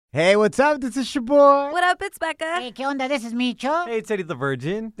Hey, what's up? This is your boy. What up? It's Becca. Hey, ¿qué onda? This is Micho. Hey, it's Eddie the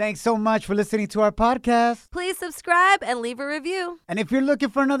Virgin. Thanks so much for listening to our podcast. Please subscribe and leave a review. And if you're looking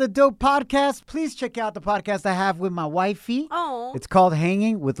for another dope podcast, please check out the podcast I have with my wifey. Oh. It's called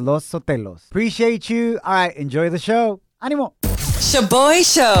Hanging with Los Sotelos. Appreciate you. All right, enjoy the show. Ánimo. Shaboy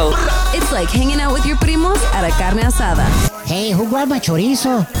Show. It's like hanging out with your primos at a carne asada. Hey, who grabbed my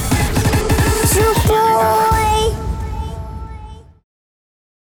chorizo?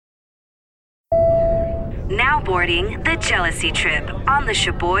 Now boarding the jealousy trip on the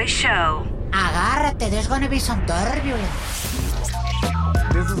Shaboy Show. Agárrate, there's gonna be some turbulence.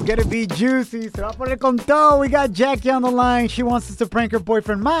 This is going to be juicy. Se va a poner con todo. We got Jackie on the line. She wants us to prank her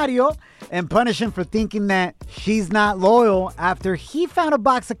boyfriend Mario and punish him for thinking that she's not loyal after he found a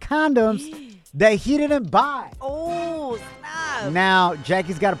box of condoms that he didn't buy. Oh, snap. Now,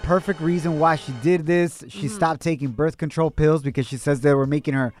 Jackie's got a perfect reason why she did this. She stopped taking birth control pills because she says they were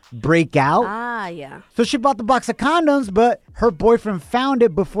making her break out. Ah, yeah. So she bought the box of condoms, but her boyfriend found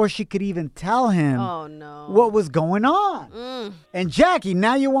it before she could even tell him Oh, no. what was going on. And Jackie,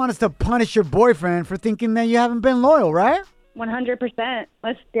 now you want us to punish your boyfriend for thinking that you haven't been loyal, right? 100%.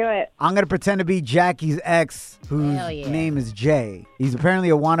 Let's do it. I'm going to pretend to be Jackie's ex, whose Hell yeah. name is Jay. He's apparently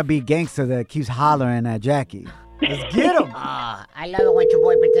a wannabe gangster that keeps hollering at Jackie. Let's get him. I love it when your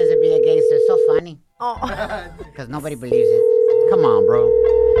boy pretends to be a gangster. It's so funny. Because nobody believes it. Come on, bro.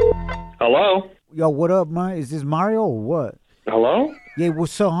 Hello? Yo, what up, man? Is this Mario or what? Hello? Yeah,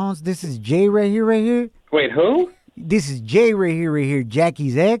 what's up, Hans? This is Jay right here. Wait, who? This is Jay right here,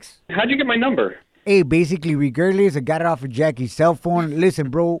 Jackie's ex. How'd you get my number? Hey, basically, regardless, I got it off of Jackie's cell phone. Listen,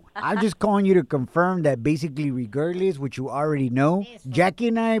 bro, I'm just calling you to confirm that basically, regardless, which you already know, Jackie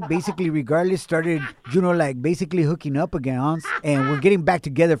and I, basically, regardless, started, basically hooking up again, Hans. And we're getting back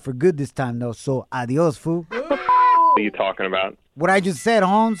together for good this time, though. So, adios, fool. What are you talking about? What I just said,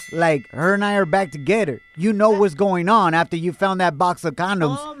 Hans, like, her and I are back together. You know what's going on after you found that box of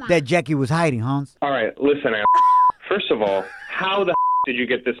condoms that Jackie was hiding, Hans. All right, listen, first of all, how the did you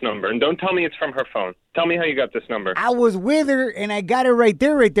get this number? And don't tell me it's from her phone. Tell me how you got this number. I was with her, and I got it right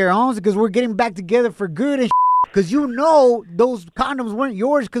there, Hans, because we're getting back together for good and because you know those condoms weren't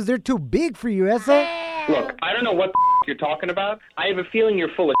yours because they're too big for you, Essa. Look, I don't know what you're talking about. I have a feeling you're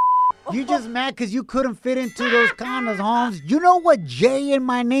full of You just mad because you couldn't fit into those condoms, Holmes. You know what J in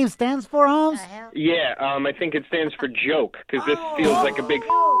my name stands for, Holmes? Yeah, I think it stands for joke, because this feels like a big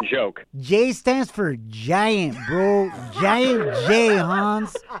joke. J stands for giant, bro. Giant J,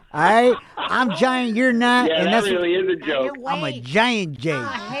 Hans. All right? I'm giant, you're not. Yeah, and that really is a joke. I'm a giant J.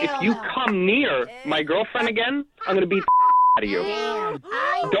 If you come near my girlfriend again, I'm going to beat the out of you.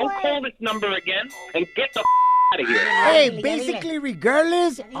 Don't call this number again and get the out of here. Hey, basically,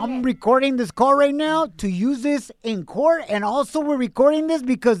 regardless, I'm recording this call right now to use this in court, and also we're recording this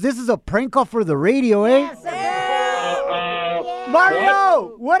because this is a prank call for the radio, eh?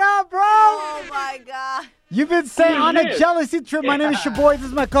 Mario, what up, bro? Oh, my God. You've been sent on a jealousy trip. My name is your boy. This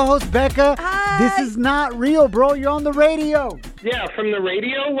is my co-host, Becca. Hi. This is not real, bro. You're on the radio. Yeah, from the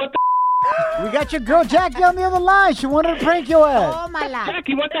radio? What the We got your girl, Jackie, on the other line. She wanted to prank your ass. Oh, my God.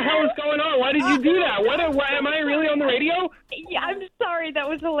 Jackie, what the hell is going on? Why did you do that? Why am I really on the radio? Yeah, I'm sorry. That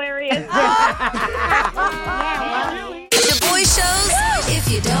was hilarious. Shaboy Shows. If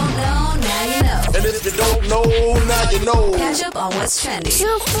you don't know, now you know. And if you don't know, now you know. Catch up on what's trending.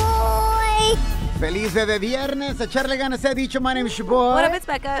 Feliz de viernes. Echarle ganas, se ha dicho. My name is your boy. What up? It's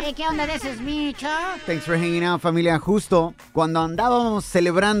Becca. Hey, ¿qué onda? This is Micho. Thanks for hanging out, familia. Justo cuando andábamos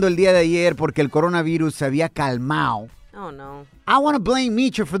celebrando el día de ayer porque el coronavirus se había calmado. Oh, no. I want to blame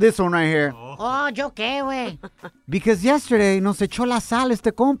Micho for this one right here. Oh, ¿yo qué, güey? Because yesterday nos echó la sal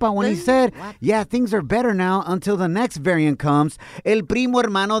este compa when he said, yeah, things are better now until the next variant comes, el primo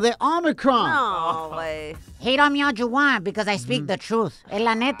hermano de Omicron. No way. Hate on me all you want because I speak the truth. Es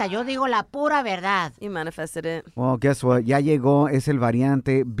la neta, yo digo la pura verdad. You manifested it. Well, guess what? Ya llegó, es el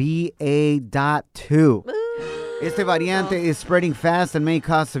variante BA.2. Este variante is spreading fast and may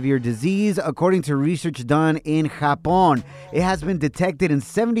cause severe disease, according to research done in Japón. It has been detected in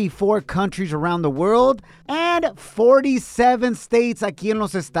 74 countries around the world and 47 states aquí en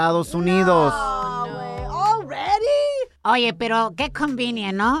los Estados Unidos. Already? Oye, pero qué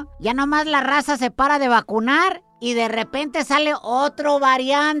convenient, ¿no? Ya nomás la raza se para de vacunar y de repente sale otro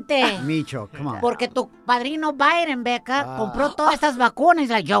variante. Micho, come on. Porque tu padrino Biden, Becca, compró todas estas vacunas.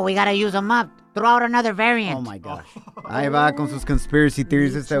 He's like, yo, we gotta use them up. Throw out another variant. Oh, my gosh. Ahí va con sus conspiracy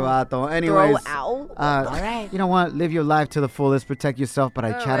theories este vato. Anyways, Throw out? All right. You know what? Live your life to the fullest. Protect yourself.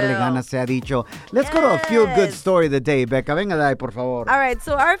 Para echarle ganas, se ha dicho. Let's go to a feel-good story of the day, Becca. Venga de ahí, por favor. All right,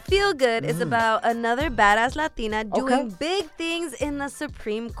 so our feel-good is about another badass Latina doing big things in the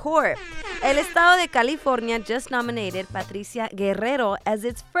Supreme Court. El Estado de California just nominated Patricia Guerrero as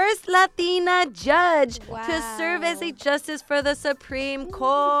its first Latina judge to serve as a justice for the Supreme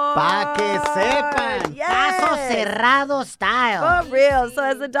Court. Pa' que sepan. Caso cerrado style. For real. So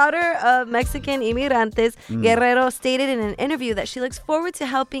as the daughter of Mexican inmigrantes, Guerrero stated in an interview that she looks forward to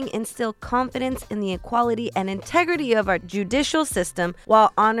helping instill confidence in the equality and integrity of our judicial system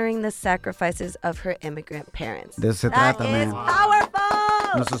while honoring the sacrifices of her immigrant parents. De eso se trata, That man. is powerful.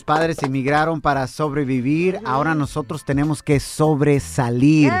 Nuestros padres emigraron para sobrevivir. Ahora nosotros tenemos que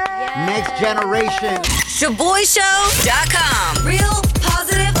sobresalir. Next generation. ShaboyShow.com. Real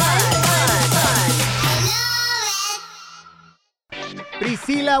positive fun.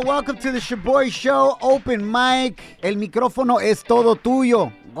 Priscila, welcome to the Shaboy Show. Open mic. El micrófono es todo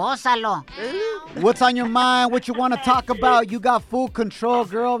tuyo. Gózalo. What's on your mind? What you want to talk about? You got full control,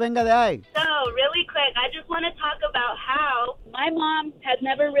 girl. Venga de ahí. So, really quick, I just want to talk about how my mom has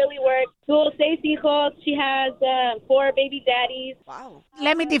never really worked. Tuvo 6 hijos. She has 4 baby daddies. Wow.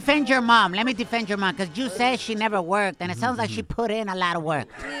 Let me defend your mom. Because you said she never worked, and it sounds like she put in a lot of work.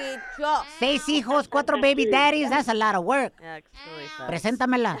 6 hijos, 4 baby daddies, that's a lot of work. Actually,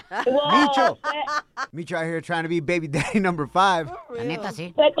 Preséntamela. Micho. Micho out here trying to be baby daddy number 5. La neta,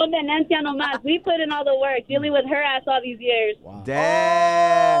 sí. Fue conveniencia nomás. We put in all the work, dealing with her ass all these years.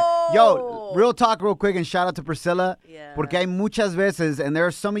 Damn. Yo, real talk real quick and shout out to Priscilla. Yeah. Porque hay muchas veces, and there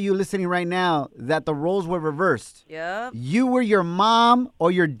are some of you listening right now, that the roles were reversed. Yep. You were your mom or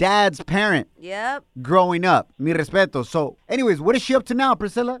your dad's parent Yep. growing up. Mi respeto. So, anyways, what is she up to now,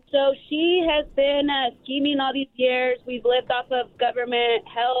 Priscilla? So she has been scheming all these years. We've lived off of government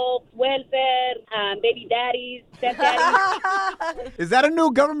help, welfare, baby daddies, stepdaddies. Is that a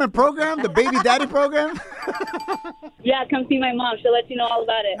new government program, the baby daddy program? Yeah, come see my mom. She'll let you know all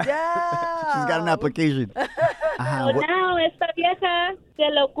about it. Yeah. She's got an application. So now esta vieja se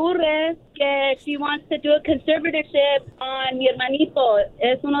le ocurre que she wants to do a conservatorship on mi hermanito.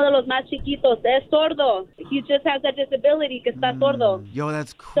 Es uno de los más chiquitos. Es sordo. He just has a disability que está sordo. Yo,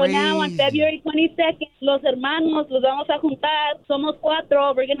 that's So crazy. now on February 22nd, los hermanos los vamos a juntar. Somos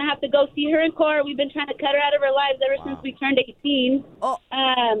 4. We're going to have to go see her in court. We've been trying to cut her out of our lives ever since we turned 18.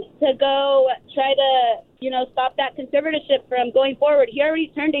 To go try to, stop that conservatorship from going forward. He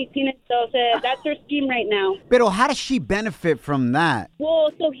already turned 18, so that's her scheme right now. Pero how does she benefit from that? Well,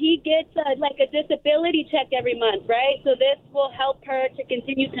 so he gets a disability check every month, right? So this will help her to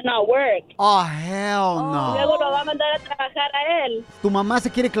continue to not work. Oh, hell no. Luego lo va a mandar a trabajar a él. Tu mamá se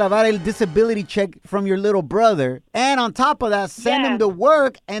quiere clavar el disability check from your little brother. And on top of that, send him to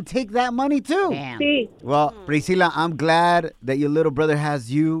work and take that money too. Damn. Sí. Well, Priscila, I'm glad that your little brother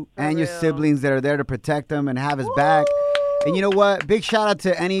has you and your siblings that are there to protect him and have his back. And you know what? Big shout out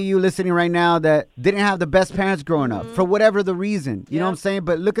to any of you listening right now that didn't have the best parents growing up for whatever the reason. You know what I'm saying?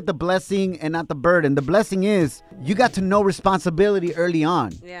 But look at the blessing and not the burden. The blessing is you got to know responsibility early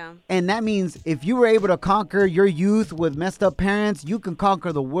on. Yeah. And that means if you were able to conquer your youth with messed up parents, you can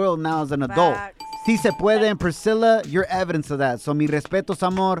conquer the world now as an adult. Facts. Si se puede, and Priscilla, you're evidence of that. So mi respetos,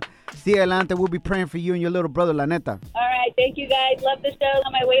 amor. Sigue adelante. We'll be praying for you and your little brother, la neta. All right. Thank you, guys. Love the show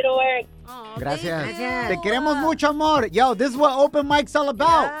on my way to work. Gracias. Te queremos mucho, amor. Yo, this is what open mic's all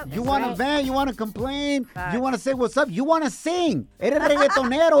about. You want to vent, you want to complain, you want to say what's up, you want to sing. Eres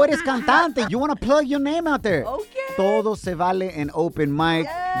reggaetonero, eres cantante. You want to plug your name out there. Okay. Todo se vale en open mic.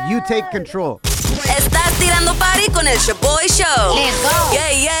 You take control. Estás tirando party con el Shaboy Show. Let's go.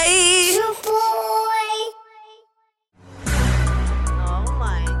 Yay, yay. Oh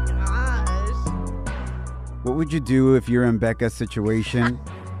my gosh. What would you do if you're in Becca's situation?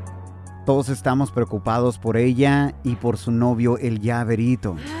 Todos estamos preocupados por ella y por su novio, el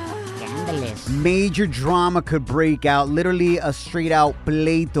llaverito. Candles. Major drama could break out. Literally a straight out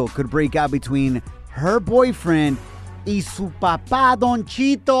pleito could break out between her boyfriend y su papá, Don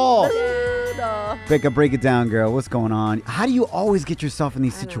Chito. Becca, break it down, girl. What's going on? How do you always get yourself in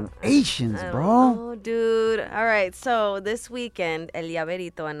these situations, bro? Oh, dude. All right. So this weekend, El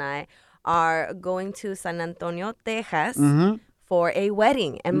Llaverito and I are going to San Antonio, Texas for a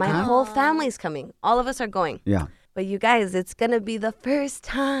wedding. And my whole family's coming. All of us are going. Yeah. But you guys, it's going to be the first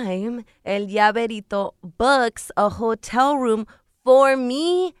time El Llaverito books a hotel room for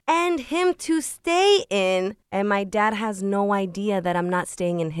me and him to stay in. And my dad has no idea that I'm not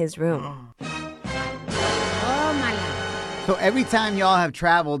staying in his room. Oh, my God. So every time y'all have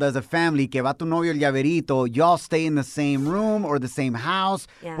traveled as a family, que va tu novio el llaverito, y'all stay in the same room or the same house.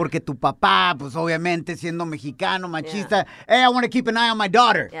 Yeah. Porque tu papá, pues obviamente siendo mexicano, machista, hey, I want to keep an eye on my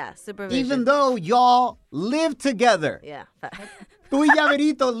daughter. Yeah, supervision. Even though y'all live together. Yeah. Tu y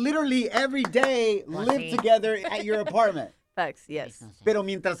llaverito literally every day live together at your apartment. Facts, yes. Pero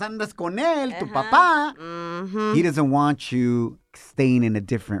mientras andas con él, tu papá, he doesn't want you staying in a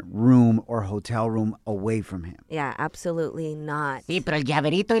different room or hotel room away from him. Yeah, absolutely not. Sí, pero el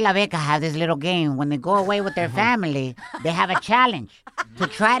Llaverito y la Becca have this little game. When they go away with their family, they have a challenge to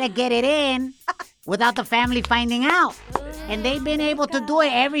try to get it in without the family finding out. And they've been able to do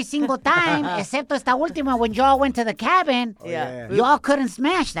it every single time, except esta última when y'all went to the cabin. Yeah. Y'all couldn't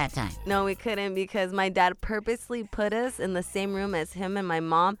smash that time. No, we couldn't because my dad purposely put us in the same room as him and my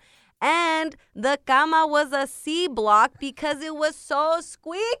mom. And the cama was a C block because it was so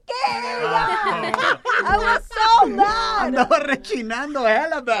squeaky. I was so mad. Andaba rechinando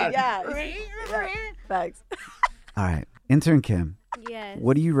hella bad. Yeah. Facts. All right, intern Kim. Yes.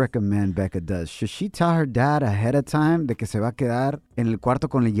 What do you recommend Becca does? Should she tell her dad ahead of time de que se va a quedar en el cuarto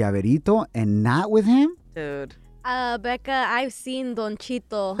con el llaverito and not with him? Dude. Becca, I've seen Don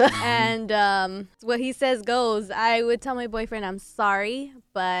Chito, and what he says goes. I would tell my boyfriend, I'm sorry,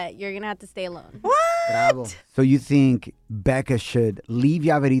 but you're going to have to stay alone. What? Bravo. So you think Becca should leave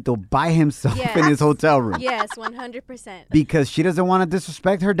Llaverito by himself in his hotel room? Yes, 100%. Because she doesn't want to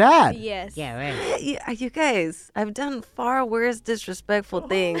disrespect her dad. Yes. Yeah, right. You guys, I've done far worse disrespectful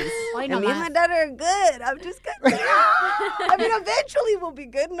things. Hoy And me and nomás. my dad are good. I'm just good. I mean, eventually we'll be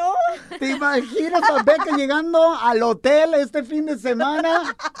good, no? ¿Te imaginas a Becca llegando al hotel este fin de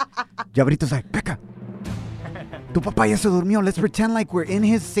semana? Llaverito's like, Becca, tu papá ya se durmió. Let's pretend like we're in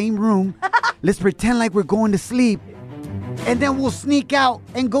his same room. Let's pretend like we're going to sleep. And then we'll sneak out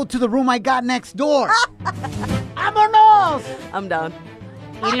and go to the room I got next door. ¡Vámonos! I'm down.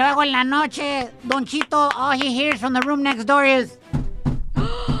 Y luego en la noche, Don Chito, all he hears from the room next door is...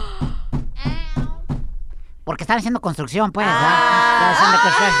 Porque están haciendo construcción, pues. They're haciendo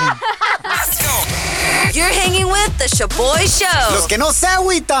construction. You're hanging with the Shaboy Show. Los que no se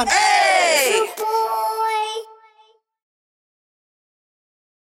agüitan. Hey!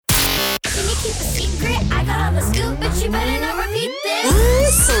 Ooh,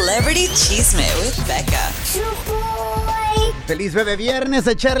 Celebrity Cheesemate with Becca. Feliz Bebé Viernes.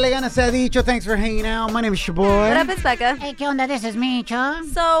 Echarle ganas se ha dicho. Thanks for hanging out. My name is Shaboy. What up, it's Becca. Hey, ¿qué onda? This is me, Cho.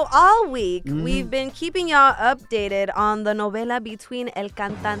 So all week, we've been keeping y'all updated on the novela between el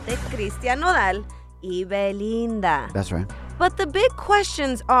cantante Cristian Nodal y Belinda. That's right. But the big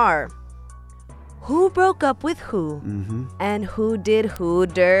questions are, who broke up with who? And who did who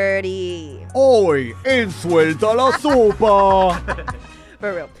dirty? Hoy en Suelta la Sopa.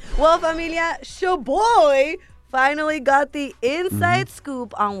 For real. Well, familia, Shaboy finally got the inside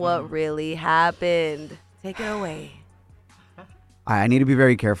scoop on what really happened. Take it away. I need to be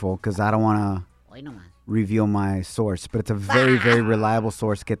very careful because I don't want to Hoy nomás. reveal my source, but it's a very, very reliable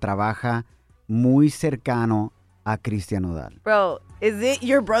source que trabaja muy cercano a Cristian Nodal. Bro, is it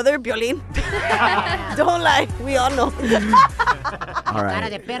your brother, Violín? Don't lie. We all know. All right. Cara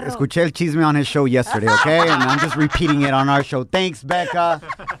de perro. Escuché el chisme on his show yesterday, okay? And I'm just repeating it on our show. Thanks, Becca.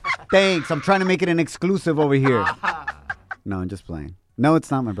 Thanks. I'm trying to make it an exclusive over here. No, I'm just playing. No,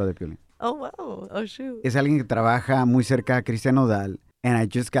 it's not my brother, Violín. Oh, wow. Oh, shoot. Es alguien que trabaja muy cerca a Cristian Nodal, and I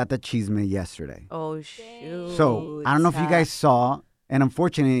just got the chisme yesterday. Oh, shoot. So, I don't know if you guys saw, and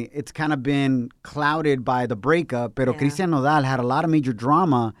unfortunately, it's kind of been clouded by the breakup, pero Cristian Nodal had a lot of major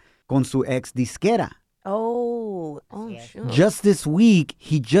drama con su ex disquera. Oh, shoot. Just this week,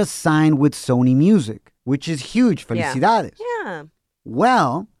 he just signed with Sony Music, which is huge. Felicidades. Yeah.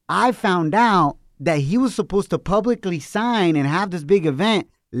 Well, I found out that he was supposed to publicly sign and have this big event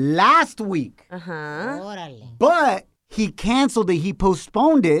last week. Uh-huh. Órale. But he canceled it. He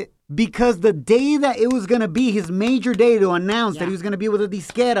postponed it because the day that it was going to be his major day to announce that he was going to be with a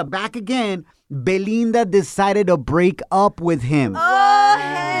disquera back again, Belinda decided to break up with him. Oh,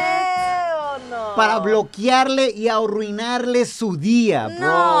 hell no. Para bloquearle y arruinarle su día, bro.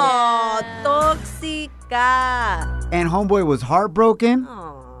 No, tóxica. And homeboy was heartbroken.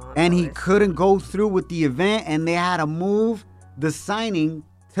 Oh, And he couldn't go through with the event, and they had to move the signing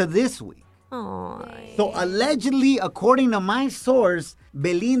to this week. oh. So allegedly, according to my source,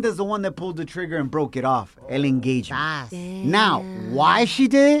 Belinda's the one that pulled the trigger and broke it off, el engagement. Now, why she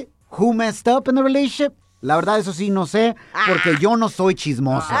did it? Who messed up in the relationship? La verdad, eso sí no sé, porque yo no soy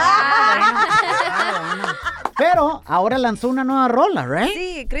chismoso. Pero ahora lanzó una nueva rola, right?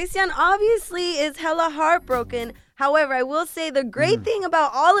 See, Christian obviously is hella heartbroken. However, I will say the great thing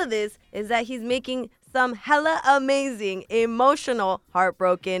about all of this is that he's making some hella amazing, emotional,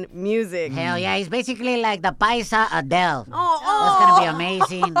 heartbroken music. Hell yeah, he's basically like the paisa Adele. Oh. That's gonna be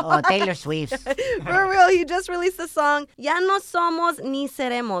amazing. Or Taylor Swift. For real, he just released the song Ya no somos ni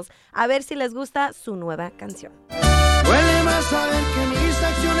seremos. A ver si les gusta su nueva canción. Duele más saber que mis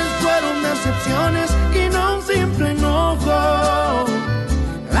acciones fueron decepciones y no un simple enojo.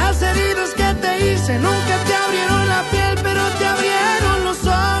 Las heridas que te hice nunca te abrieron la piel, pero te abrieron los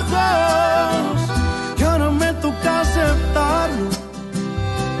ojos. Y ahora me toca aceptarlo,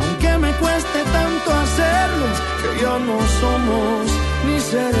 aunque me cueste tanto hacerlo, que ya no somos ni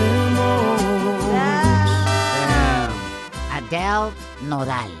seremos. Adele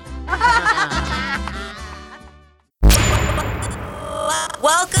Nodal.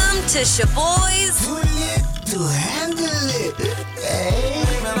 Welcome to Shaboy's Too lit to handle it.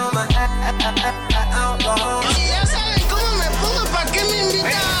 Ya saben cómo me pongo, ¿pa' qué me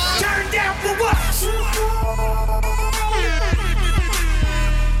invitan? Turn down for what?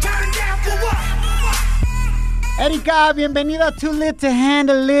 Turn down for what? Erika, bienvenida to Lit to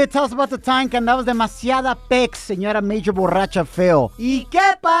Handle It. Tell us about the time que andabas demasiada pex, señora Major Borracha Feo. ¿Y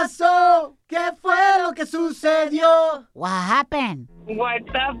qué pasó? ¿Qué fue lo que sucedió? What happened? What's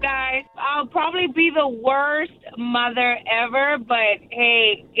up, guys? I'll probably be the worst mother ever, but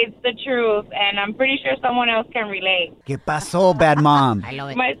hey, it's the truth, and I'm pretty sure someone else can relate. ¿Qué pasó, bad mom? I love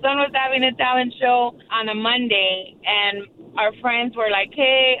it. My son was having a talent show on a Monday, and our friends were like,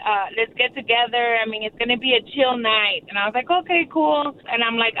 hey, let's get together. I mean, it's going to be a chill night. And I was like, okay, cool. And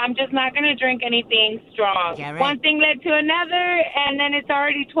I'm like, I'm just not going to drink anything strong. Yeah, right. One thing led to another, and then it's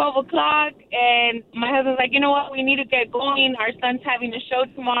already 12 o'clock. And my husband's like, you know what? We need to get going. Our son's having a show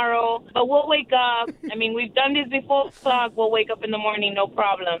tomorrow, but we'll wake up. I mean, we've done this before. We'll wake up in the morning, no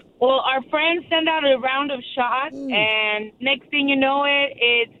problem. Well, our friends send out a round of shots, and next thing you know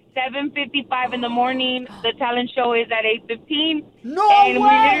it's 7:55 in the morning. The talent show is at 8:15. No and way! we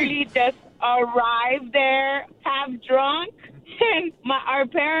literally just arrived there half drunk. And our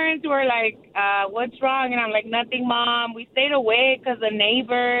parents were like, what's wrong? And I'm like, nothing, Mom. We stayed awake because the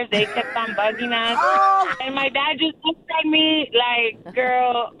neighbors, they kept on bugging us. And my dad just looked at me like,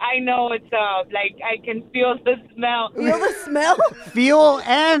 girl, I know what's up. Like, I can feel the smell. Feel the smell? Feel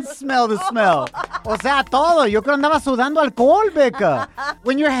and smell the smell. O sea, todo. Yo creo andaba sudando alcohol, Becca.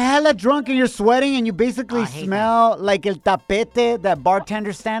 When you're hella drunk and you're sweating and you basically smell like el tapete that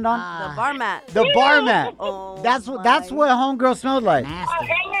bartenders stand on. The bar mat. The bar mat. Oh, That's what homegirl smelled like.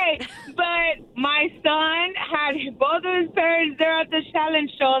 Okay, but my son had both of his parents there at the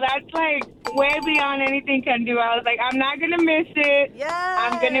challenge show. That's like way beyond anything can do. I was like, I'm not going to miss it. Yes.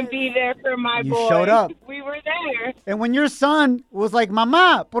 I'm going to be there for my You boy. showed up. We were there. And when your son was like,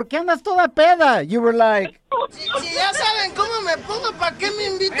 Mamá, ¿por qué andas toda peda? You were like, Si ya saben cómo me pongo, ¿pa' qué me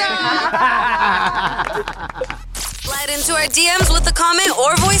invitan? Slide into our DMs with a comment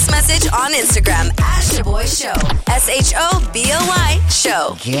or voice message on Instagram at Shaboy Show. SHOBOY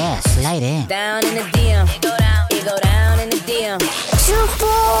Show. Yes, slide in. Down in the DM. It go down. It go down in the DM.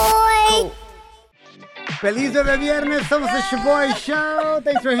 Shaboy. Feliz de viernes, somos the Shaboy Show.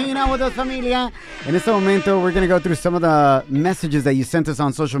 Thanks for hanging out with us, familia. En este momento, we're going to go through some of the messages that you sent us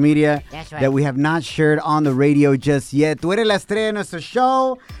on social media. That's right. That we have not shared on the radio just yet. Tú eres la estrella de nuestro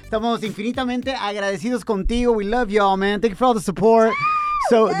show. Estamos infinitamente agradecidos contigo. We love y'all, man. Thank you for all the support.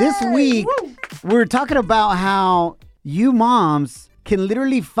 So this week, we're talking about how you moms can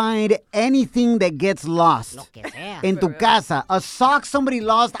literally find anything that gets lost en tu casa. A sock somebody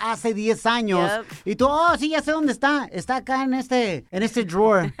lost hace 10 años. Yep. Y tú, oh, sí, ya sé dónde está. Está acá en este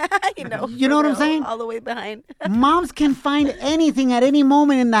drawer. You know what I'm saying? All the way behind. Moms can find anything at any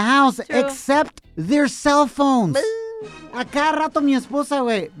moment in the house except their cell phones. A cada rato mi esposa,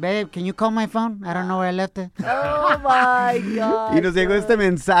 güey, babe, can you call my phone? I don't know where I left it. Oh, my God. Y nos llegó este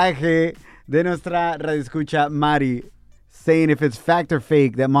mensaje de nuestra radioescucha Mari, saying if it's fact or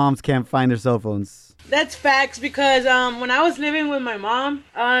fake that moms can't find their cell phones. That's facts because when I was living with my mom,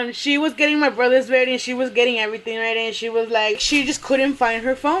 she was getting my brothers ready and she was getting everything ready and she was like, she just couldn't find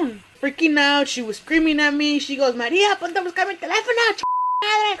her phone. Freaking out, she was screaming at me. She goes, Maria, ponte a buscar mi teléfono,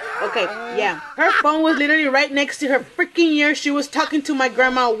 Okay, yeah. Her phone was literally right next to her freaking ear. She was talking to my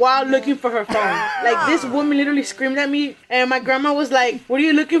grandma while looking for her phone. Like, this woman literally screamed at me, and my grandma was like, what are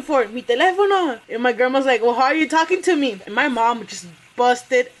you looking for? Mi teléfono. And my grandma's like, well, how are you talking to me? And my mom just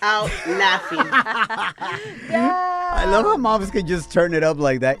busted out laughing. I love how moms can just turn it up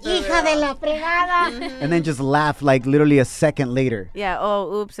like that. Hija de la fregada. And then just laugh like literally a second later. Yeah,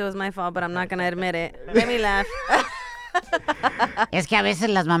 oh, oops, it was my fault, but I'm not going to admit it. Let me laugh. Es que a veces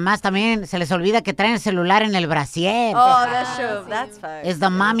las mamás también se les olvida que traen el celular en el brasier. Oh, that's true. That's fine. It's the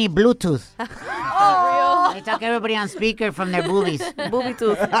mommy Bluetooth. Oh, They talk everybody on speaker from their boobies. Booby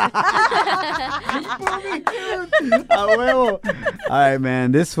tooth. All right,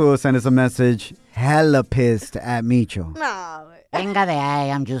 man. This fool sent us a message. Hella pissed at Micho. No. Venga de ahí,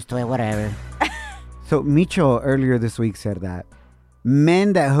 I'm used to it, whatever. So Micho earlier this week said that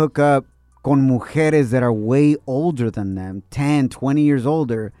men that hook up con mujeres that are way older than them, 10, 20 years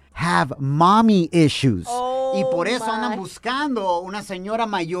older, have mommy issues. Y por eso andan buscando una señora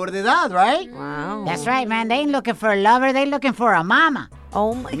mayor de edad, right? Wow. That's right, man. They ain't looking for a lover, they looking for a mama.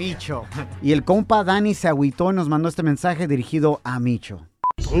 Oh my. Micho. Y el compa Dani se agüitó y nos mandó este mensaje dirigido a Micho.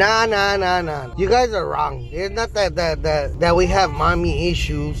 Nah. You guys are wrong. It's not that we have mommy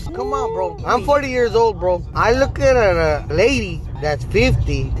issues. Come on, bro. I'm 40 years old, bro. I look at a lady that's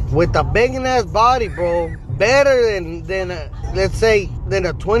 50 with a banging ass body, bro. Better than let's say, than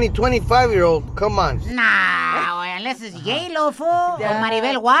a 25-year-old. Come on. Nah, unless it's J-Lo, fool. O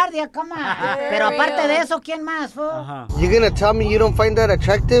Maribel Guardia, come on. Pero aparte de eso, ¿quién más, fool? You're gonna tell me you don't find that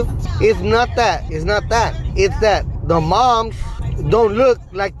attractive? It's not that. It's that the moms don't look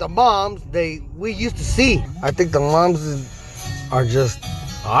like the moms we used to see. I think the moms are just,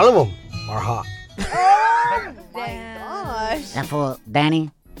 all of them are hot. Oh my gosh. That fool,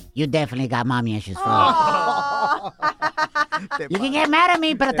 Danny, you definitely got mommy issues, fool. You can get mad at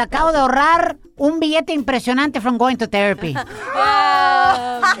me, pero te acabo de ahorrar un billete impresionante from going to therapy.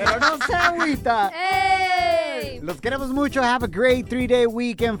 Pero no se agüita. Hey. Los queremos mucho. Have a great 3-day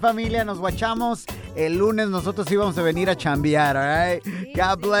weekend, familia. Nos guachamos. El lunes nosotros íbamos a venir a chambear, all right?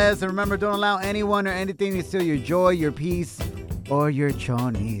 God bless. And remember, don't allow anyone or anything to steal your joy, your peace, or your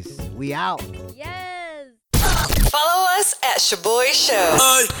chonis. We out. Yes. Follow us at Shaboy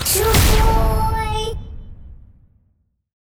Show.